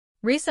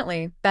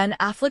Recently, Ben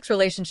Affleck's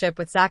relationship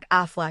with Zach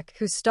Affleck,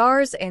 who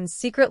stars in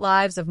Secret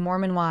Lives of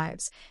Mormon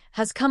Wives,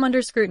 has come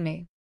under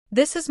scrutiny.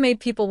 This has made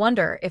people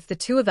wonder if the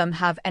two of them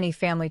have any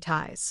family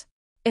ties.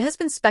 It has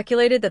been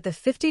speculated that the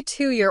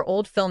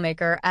 52-year-old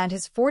filmmaker and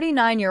his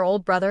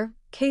 49-year-old brother,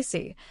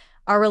 Casey,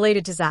 are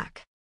related to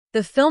Zach. The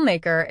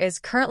filmmaker is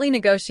currently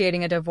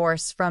negotiating a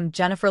divorce from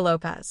Jennifer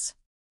Lopez.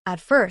 At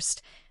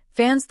first,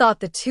 fans thought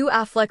the two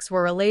Afflecks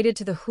were related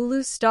to the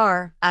Hulu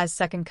star as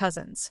second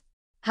cousins.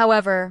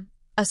 However,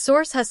 a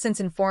source has since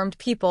informed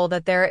people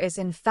that there is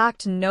in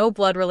fact no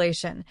blood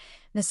relation,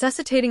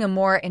 necessitating a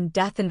more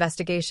in-depth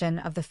investigation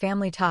of the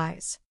family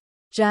ties.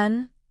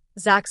 Jen,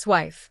 Zach's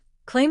wife,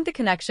 claimed the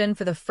connection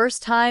for the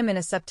first time in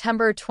a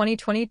September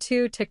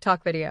 2022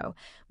 TikTok video,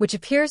 which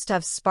appears to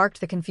have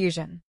sparked the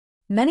confusion.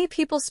 Many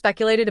people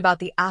speculated about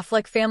the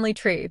Affleck family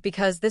tree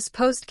because this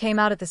post came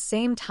out at the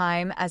same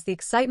time as the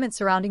excitement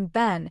surrounding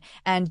Ben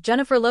and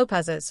Jennifer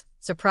Lopez's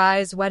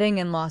surprise wedding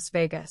in Las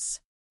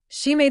Vegas.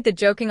 She made the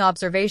joking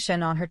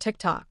observation on her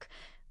TikTok,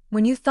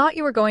 "When you thought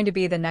you were going to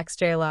be the next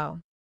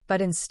J.Lo,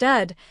 but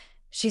instead,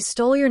 she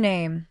stole your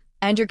name,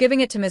 and you're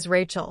giving it to Ms.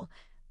 Rachel,"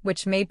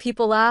 which made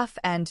people laugh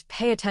and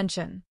pay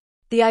attention.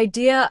 The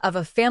idea of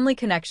a family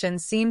connection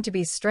seemed to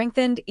be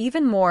strengthened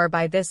even more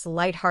by this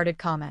lighthearted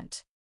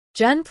comment.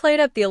 Jen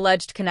played up the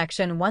alleged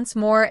connection once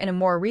more in a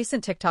more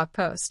recent TikTok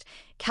post,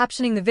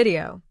 captioning the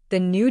video, "The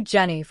new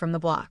Jenny from the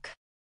block."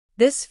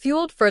 This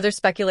fueled further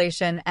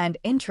speculation and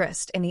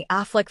interest in the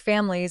Affleck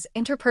family's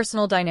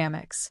interpersonal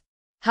dynamics.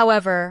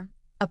 However,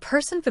 a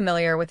person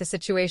familiar with the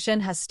situation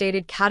has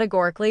stated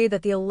categorically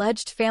that the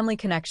alleged family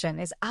connection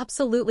is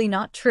absolutely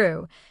not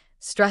true,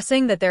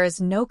 stressing that there is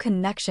no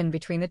connection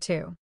between the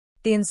two.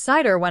 The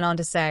insider went on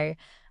to say,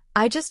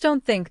 "I just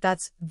don't think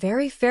that's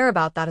very fair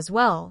about that as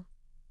well,"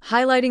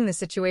 highlighting the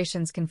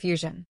situation's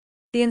confusion.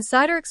 The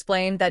insider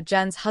explained that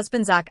Jen's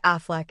husband Zach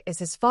Affleck is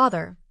his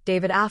father,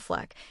 David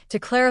Affleck, to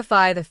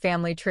clarify the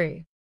family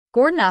tree.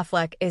 Gordon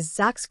Affleck is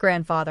Zach's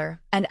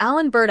grandfather, and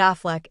Alan Burt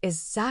Affleck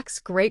is Zach's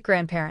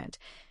great-grandparent,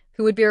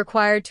 who would be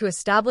required to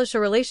establish a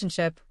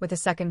relationship with a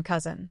second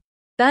cousin.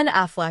 Ben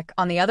Affleck,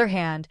 on the other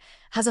hand,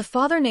 has a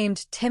father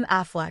named Tim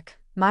Affleck,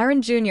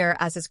 Myron Jr.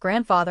 as his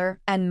grandfather,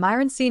 and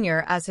Myron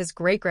Sr. as his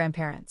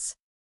great-grandparents.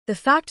 The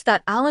fact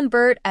that Alan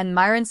Burt and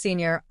Myron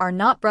Sr. are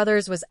not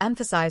brothers was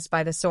emphasized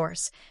by the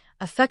source,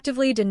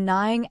 effectively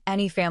denying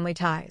any family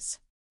ties.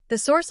 The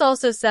source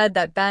also said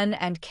that Ben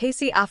and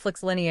Casey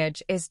Affleck's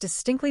lineage is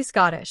distinctly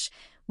Scottish,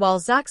 while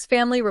Zach's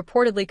family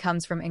reportedly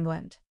comes from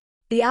England.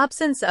 The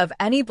absence of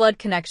any blood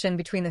connection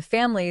between the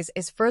families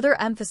is further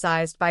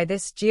emphasized by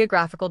this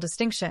geographical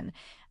distinction,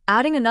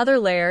 adding another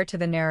layer to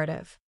the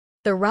narrative.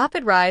 The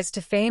rapid rise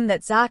to fame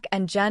that Zach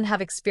and Jen have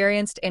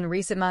experienced in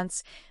recent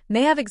months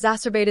may have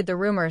exacerbated the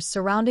rumors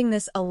surrounding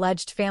this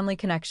alleged family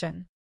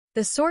connection.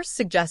 The source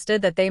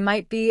suggested that they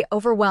might be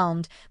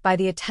overwhelmed by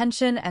the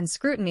attention and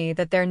scrutiny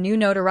that their new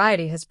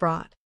notoriety has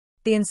brought.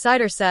 The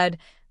insider said,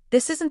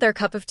 "This isn't their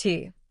cup of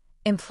tea,"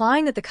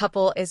 implying that the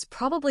couple is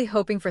probably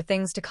hoping for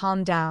things to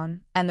calm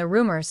down and the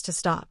rumors to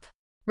stop.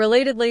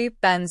 Relatedly,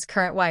 Ben's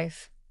current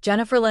wife,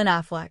 Jennifer Lynn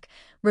Affleck,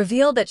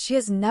 revealed that she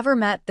has never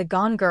met the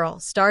Gone Girl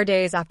star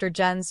days after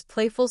Jen's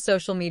playful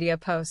social media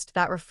post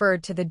that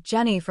referred to the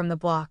Jenny from the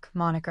block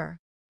moniker.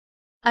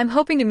 "I'm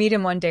hoping to meet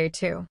him one day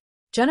too,"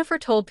 Jennifer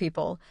told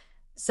People.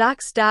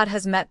 Zach's dad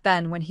has met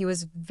Ben when he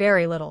was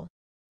very little.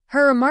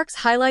 Her remarks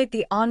highlight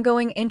the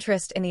ongoing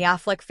interest in the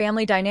Affleck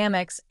family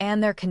dynamics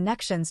and their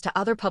connections to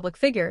other public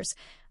figures,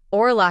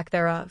 or lack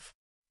thereof.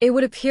 It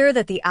would appear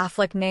that the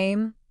Affleck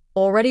name,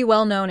 already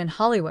well known in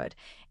Hollywood,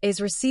 is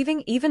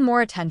receiving even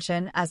more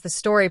attention as the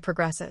story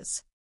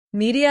progresses.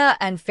 Media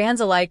and fans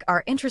alike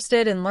are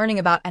interested in learning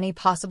about any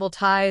possible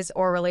ties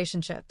or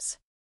relationships.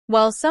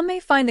 While some may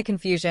find the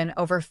confusion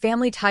over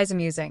family ties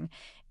amusing,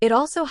 it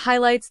also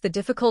highlights the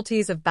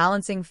difficulties of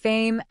balancing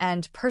fame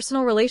and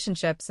personal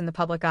relationships in the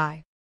public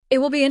eye. It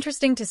will be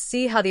interesting to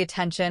see how the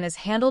attention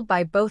is handled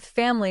by both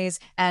families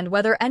and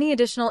whether any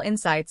additional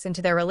insights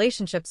into their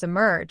relationships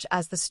emerge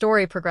as the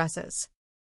story progresses.